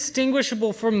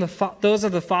indistinguishable from those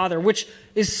of the Father, which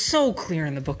is so clear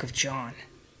in the book of John.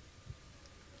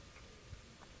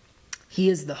 He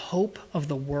is the hope of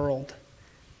the world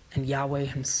and Yahweh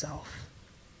himself.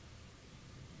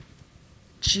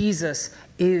 Jesus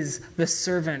is the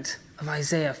servant of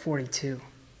Isaiah 42.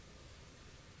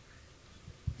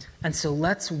 And so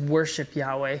let's worship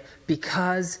Yahweh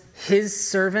because his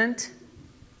servant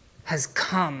has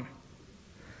come.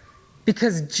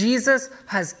 Because Jesus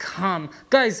has come.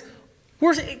 Guys,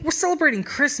 we're celebrating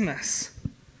Christmas.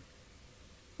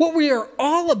 What we are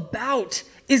all about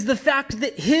is the fact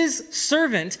that his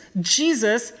servant,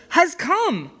 Jesus, has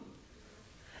come.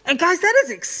 And guys, that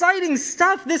is exciting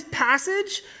stuff. This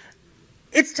passage,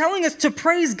 it's telling us to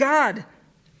praise God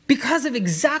because of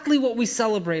exactly what we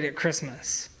celebrate at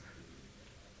Christmas.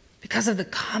 Because of the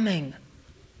coming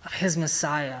of his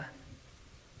Messiah.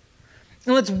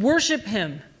 And let's worship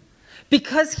him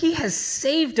because he has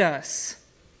saved us.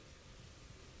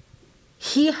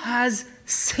 He has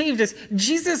saved us.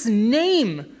 Jesus'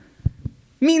 name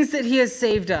means that he has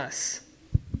saved us.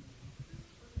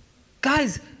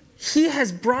 Guys, he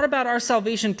has brought about our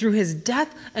salvation through his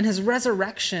death and his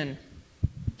resurrection.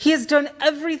 He has done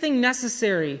everything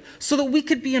necessary so that we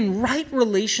could be in right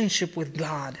relationship with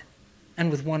God and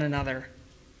with one another.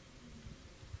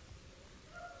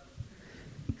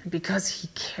 And because he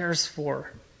cares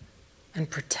for and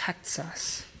protects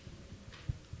us,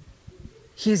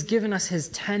 he has given us his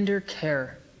tender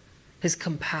care, his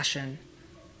compassion.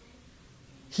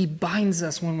 He binds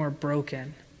us when we're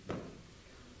broken.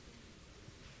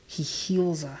 He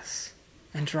heals us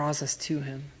and draws us to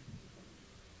him.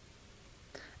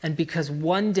 And because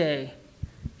one day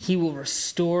he will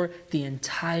restore the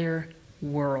entire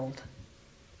world.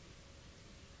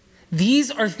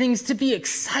 These are things to be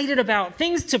excited about,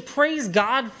 things to praise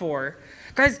God for.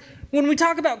 Guys, when we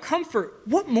talk about comfort,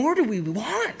 what more do we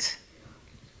want?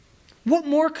 What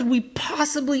more could we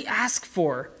possibly ask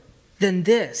for than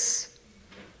this?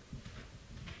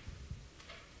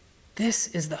 This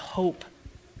is the hope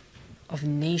of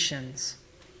nations.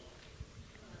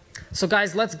 So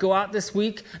guys, let's go out this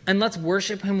week and let's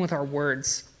worship him with our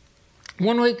words.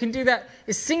 One way we can do that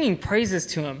is singing praises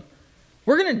to him.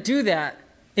 We're going to do that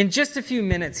in just a few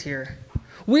minutes here.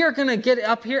 We are going to get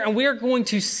up here and we are going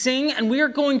to sing and we are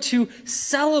going to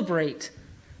celebrate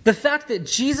the fact that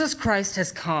Jesus Christ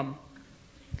has come.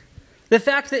 The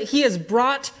fact that he has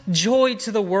brought joy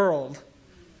to the world.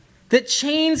 That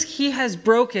chains he has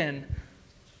broken.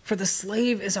 For the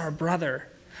slave is our brother.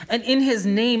 And in his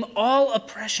name all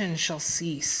oppression shall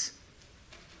cease.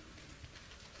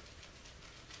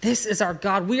 This is our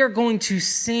God. We are going to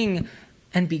sing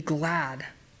and be glad.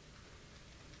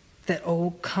 That,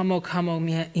 oh, come,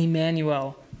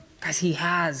 Emmanuel. Guys, he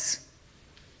has.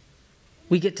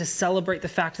 We get to celebrate the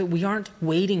fact that we aren't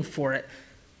waiting for it.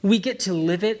 We get to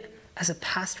live it as a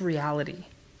past reality.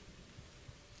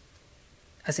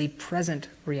 As a present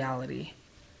reality.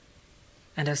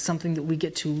 And as something that we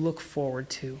get to look forward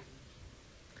to.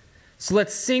 So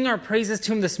let's sing our praises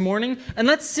to him this morning. And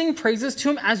let's sing praises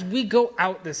to him as we go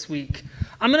out this week.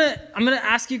 I'm gonna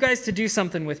ask you guys to do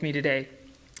something with me today.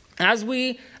 As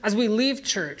we leave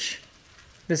church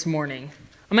this morning,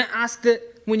 I'm going to ask that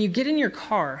when you get in your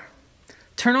car,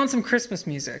 turn on some Christmas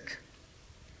music.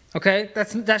 Okay?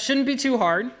 That shouldn't be too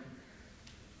hard.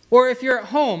 Or if you're at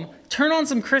home, turn on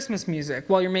some Christmas music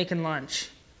while you're making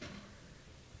lunch.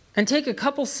 And take a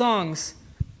couple songs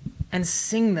and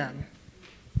sing them.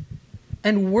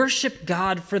 And worship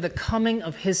God for the coming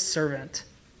of his servant,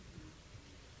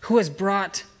 who has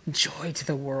brought joy to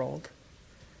the world.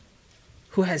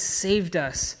 Who has saved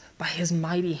us by his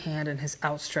mighty hand and his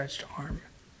outstretched arm,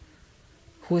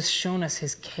 who has shown us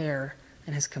his care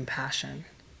and his compassion.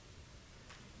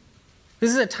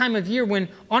 This is a time of year when,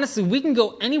 honestly, we can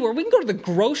go anywhere. We can go to the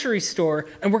grocery store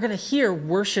and we're going to hear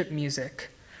worship music.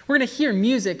 We're going to hear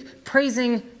music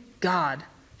praising God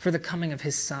for the coming of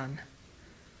his Son.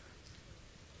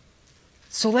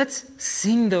 So let's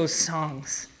sing those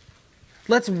songs.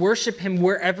 Let's worship him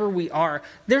wherever we are.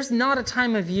 There's not a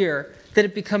time of year that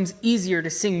it becomes easier to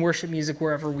sing worship music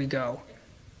wherever we go.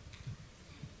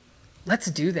 Let's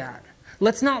do that.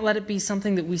 Let's not let it be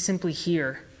something that we simply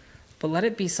hear, but let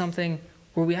it be something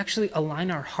where we actually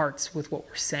align our hearts with what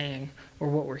we're saying or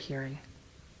what we're hearing.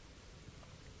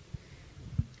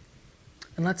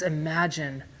 And let's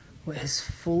imagine what his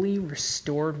fully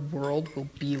restored world will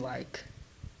be like.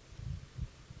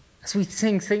 As we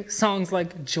sing songs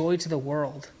like Joy to the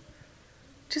World,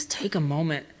 just take a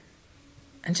moment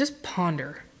and just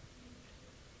ponder,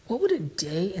 what would a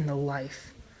day in the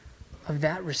life of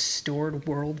that restored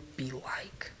world be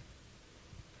like?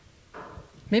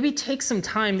 Maybe take some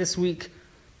time this week,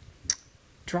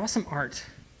 draw some art,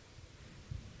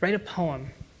 write a poem,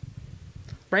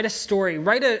 write a story,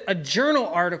 write a journal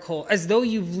article as though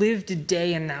you've lived a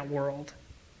day in that world.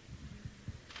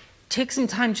 Take some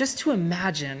time just to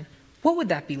imagine, what would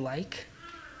that be like?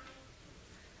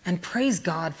 And praise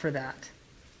God for that.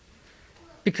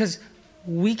 Because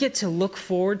we get to look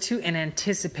forward to and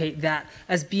anticipate that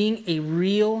as being a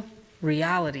real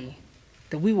reality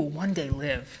that we will one day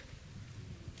live.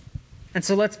 And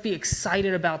so let's be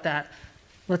excited about that.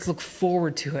 Let's look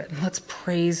forward to it. And let's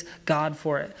praise God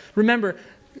for it. Remember,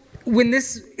 when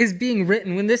this is being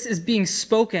written, when this is being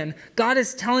spoken, God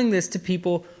is telling this to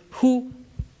people who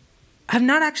have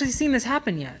not actually seen this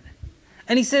happen yet.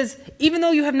 And he says, even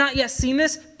though you have not yet seen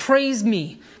this, praise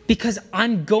me, because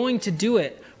I'm going to do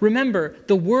it. Remember,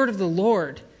 the word of the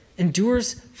Lord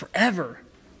endures forever.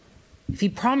 If he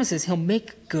promises, he'll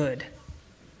make good.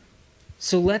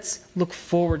 So let's look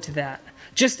forward to that.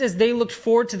 Just as they looked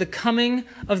forward to the coming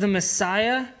of the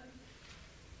Messiah,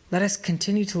 let us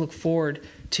continue to look forward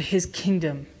to his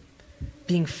kingdom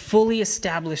being fully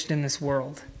established in this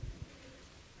world.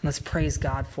 And let's praise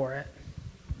God for it.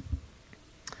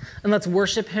 And let's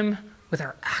worship him with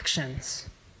our actions.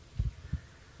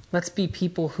 Let's be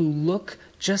people who look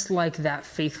just like that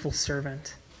faithful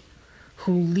servant,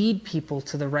 who lead people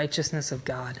to the righteousness of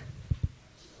God,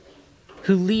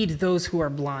 who lead those who are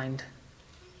blind,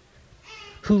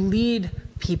 who lead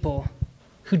people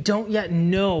who don't yet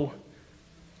know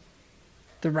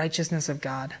the righteousness of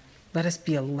God. Let us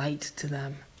be a light to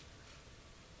them.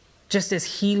 Just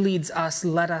as he leads us,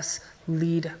 let us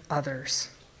lead others.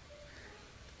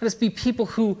 Let us be people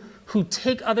who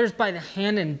take others by the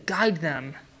hand and guide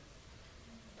them.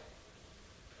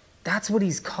 That's what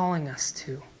he's calling us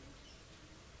to.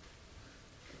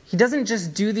 He doesn't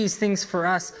just do these things for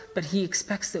us, but he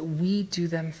expects that we do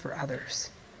them for others.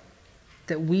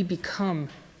 That we become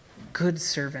good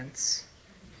servants,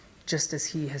 just as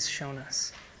he has shown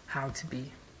us how to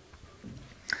be.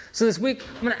 So this week,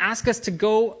 I'm going to ask us to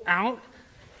go out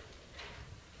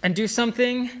and do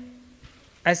something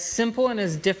as simple and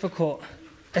as difficult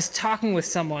as talking with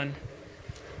someone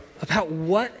about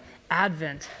what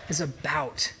Advent is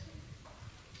about.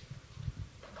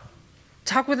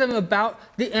 Talk with them about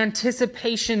the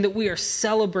anticipation that we are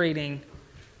celebrating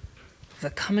the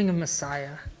coming of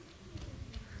Messiah.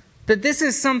 That this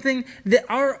is something that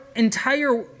our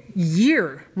entire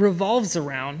year revolves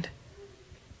around.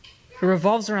 It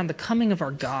revolves around the coming of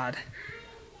our God.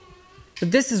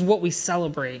 That this is what we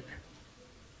celebrate.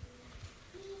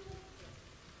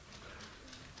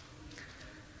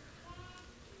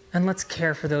 And let's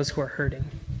care for those who are hurting.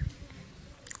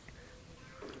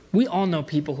 We all know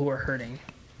people who are hurting.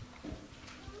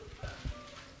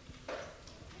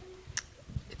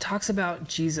 It talks about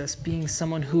Jesus being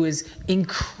someone who is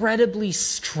incredibly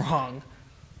strong.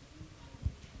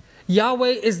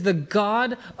 Yahweh is the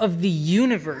God of the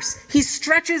universe. He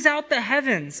stretches out the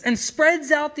heavens and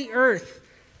spreads out the earth.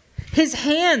 His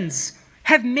hands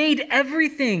have made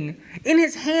everything. In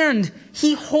his hand,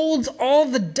 he holds all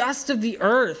the dust of the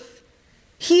earth.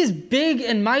 He is big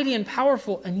and mighty and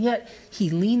powerful, and yet he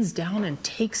leans down and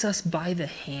takes us by the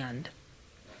hand.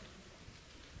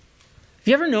 Have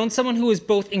you ever known someone who is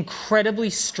both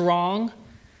incredibly strong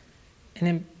and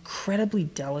incredibly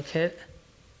delicate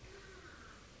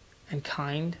and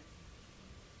kind?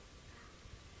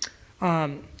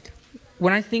 When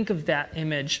I think of that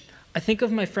image, I think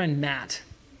of my friend Matt,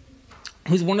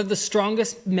 who's one of the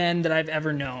strongest men that I've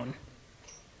ever known.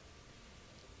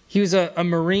 He was a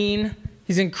Marine.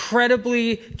 He's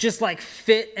incredibly just like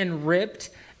fit and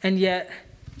ripped, and yet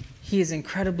he is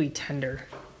incredibly tender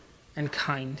and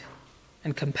kind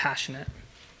and compassionate.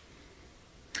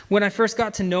 When I first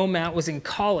got to know Matt was in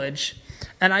college,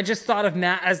 and I just thought of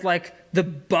Matt as like the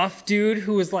buff dude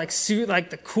who was like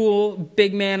the cool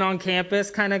big man on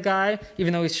campus kind of guy,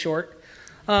 even though he's short.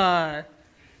 And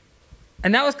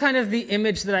that was kind of the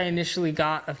image that I initially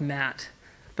got of Matt.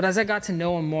 But as I got to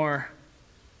know him more,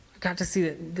 got to see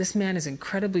that this man is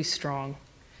incredibly strong.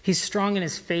 He's strong in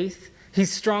his faith.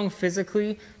 He's strong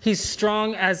physically. He's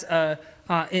strong as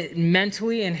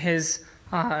mentally in his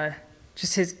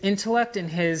just his intellect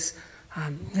and his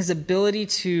ability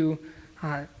to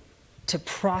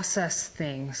process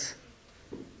things.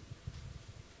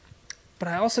 But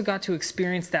I also got to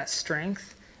experience that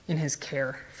strength in his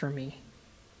care for me.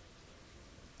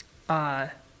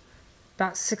 About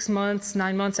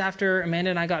 9 months after Amanda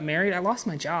and I got married, I lost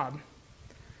my job.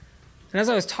 And as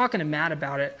I was talking to Matt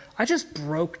about it, I just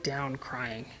broke down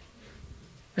crying.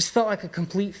 I just felt like a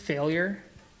complete failure.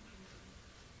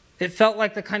 It felt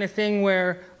like the kind of thing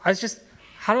where I was just,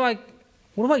 what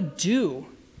do I do?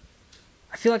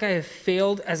 I feel like I have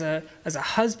failed as a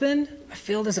husband. I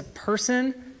failed as a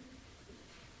person.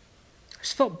 I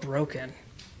just felt broken.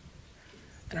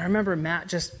 And I remember Matt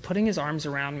just putting his arms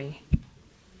around me,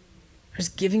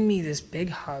 just giving me this big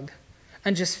hug,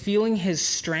 and just feeling his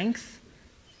strength,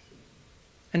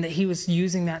 and that he was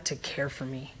using that to care for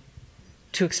me,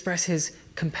 to express his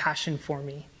compassion for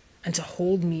me, and to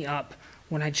hold me up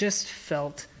when I just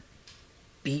felt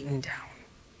beaten down.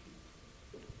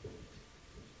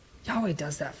 Yahweh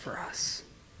does that for us.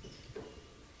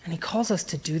 And he calls us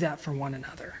to do that for one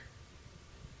another,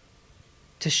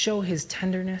 to show his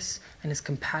tenderness and his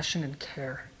compassion and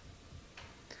care.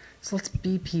 So let's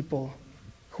be people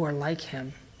who are like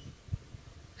him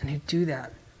and who do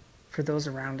that for those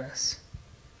around us.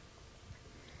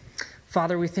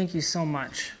 Father, we thank you so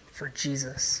much for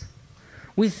Jesus.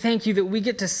 We thank you that we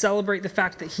get to celebrate the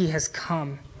fact that he has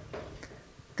come,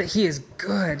 that he is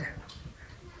good,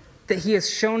 that he has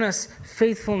shown us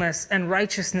faithfulness and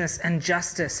righteousness and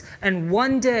justice. And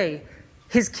one day,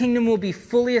 his kingdom will be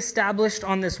fully established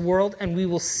on this world, and we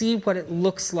will see what it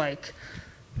looks like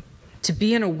to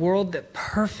be in a world that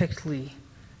perfectly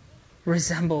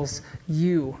resembles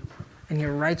you and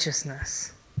your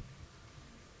righteousness.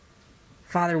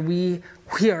 Father, we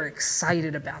are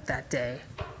excited about that day,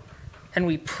 and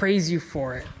we praise you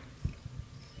for it.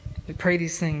 We pray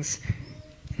these things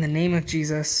in the name of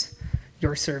Jesus,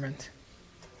 your servant.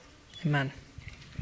 Amen.